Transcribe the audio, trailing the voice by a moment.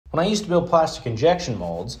When I used to build plastic injection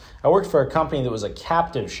molds, I worked for a company that was a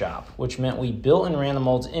captive shop, which meant we built and ran the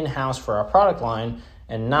molds in-house for our product line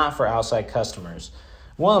and not for outside customers.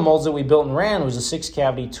 One of the molds that we built and ran was a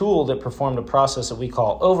 6-cavity tool that performed a process that we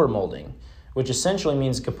call overmolding, which essentially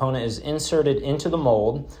means the component is inserted into the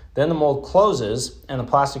mold, then the mold closes, and the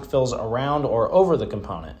plastic fills around or over the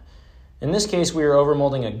component. In this case, we were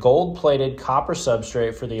overmolding a gold-plated copper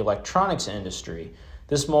substrate for the electronics industry.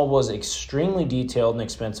 This mold was extremely detailed and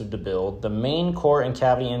expensive to build. The main core and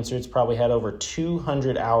cavity inserts probably had over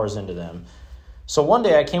 200 hours into them. So one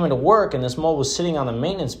day I came into work and this mold was sitting on the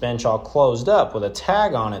maintenance bench all closed up with a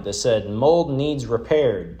tag on it that said, "Mold needs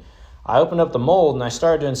repaired." I opened up the mold and I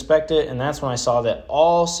started to inspect it, and that's when I saw that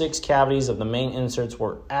all 6 cavities of the main inserts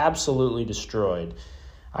were absolutely destroyed.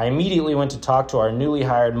 I immediately went to talk to our newly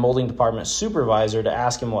hired molding department supervisor to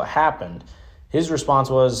ask him what happened. His response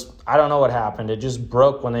was, "I don't know what happened. It just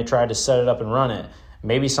broke when they tried to set it up and run it.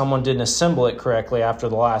 Maybe someone didn't assemble it correctly after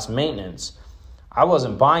the last maintenance." I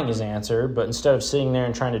wasn't buying his answer, but instead of sitting there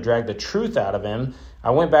and trying to drag the truth out of him,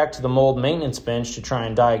 I went back to the mold maintenance bench to try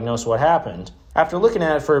and diagnose what happened. After looking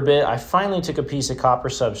at it for a bit, I finally took a piece of copper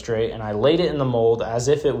substrate and I laid it in the mold as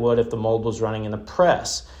if it would if the mold was running in the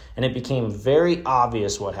press, and it became very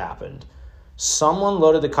obvious what happened. Someone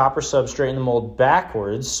loaded the copper substrate in the mold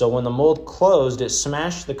backwards, so when the mold closed, it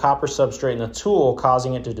smashed the copper substrate in the tool,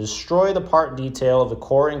 causing it to destroy the part detail of the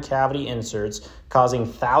core and cavity inserts, causing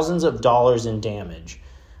thousands of dollars in damage.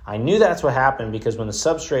 I knew that's what happened because when the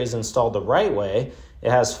substrate is installed the right way, it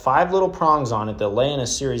has 5 little prongs on it that lay in a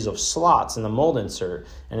series of slots in the mold insert.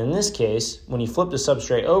 And in this case, when you flip the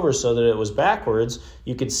substrate over so that it was backwards,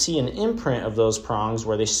 you could see an imprint of those prongs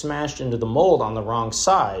where they smashed into the mold on the wrong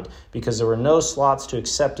side because there were no slots to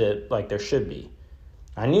accept it like there should be.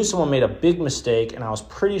 I knew someone made a big mistake, and I was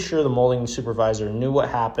pretty sure the molding supervisor knew what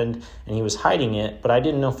happened and he was hiding it, but I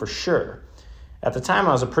didn't know for sure. At the time,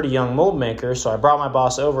 I was a pretty young mold maker, so I brought my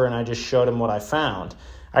boss over and I just showed him what I found.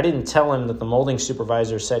 I didn't tell him that the molding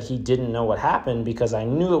supervisor said he didn't know what happened because I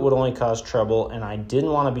knew it would only cause trouble and I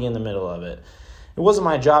didn't want to be in the middle of it. It wasn't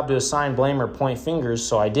my job to assign blame or point fingers,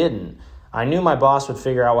 so I didn't. I knew my boss would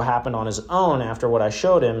figure out what happened on his own after what I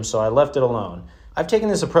showed him, so I left it alone. I've taken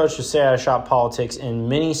this approach to stay out of shop politics in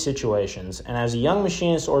many situations, and as a young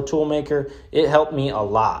machinist or tool maker, it helped me a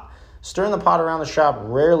lot. Stirring the pot around the shop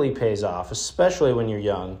rarely pays off, especially when you're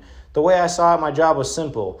young. The way I saw it, my job was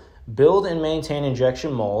simple. Build and maintain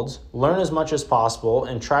injection molds, learn as much as possible,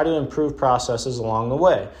 and try to improve processes along the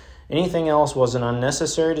way. Anything else was an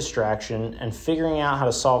unnecessary distraction, and figuring out how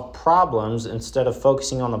to solve problems instead of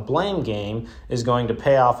focusing on the blame game is going to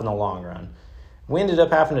pay off in the long run. We ended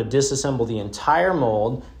up having to disassemble the entire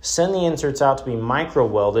mold, send the inserts out to be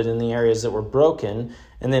micro-welded in the areas that were broken,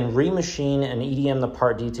 and then remachine and EDM the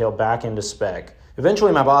part detail back into spec.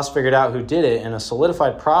 Eventually, my boss figured out who did it, and a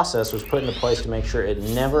solidified process was put into place to make sure it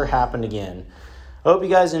never happened again. I hope you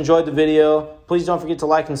guys enjoyed the video. Please don't forget to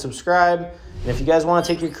like and subscribe. And if you guys want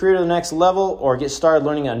to take your career to the next level or get started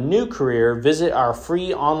learning a new career, visit our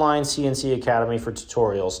free online CNC Academy for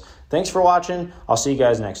tutorials. Thanks for watching. I'll see you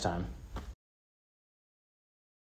guys next time.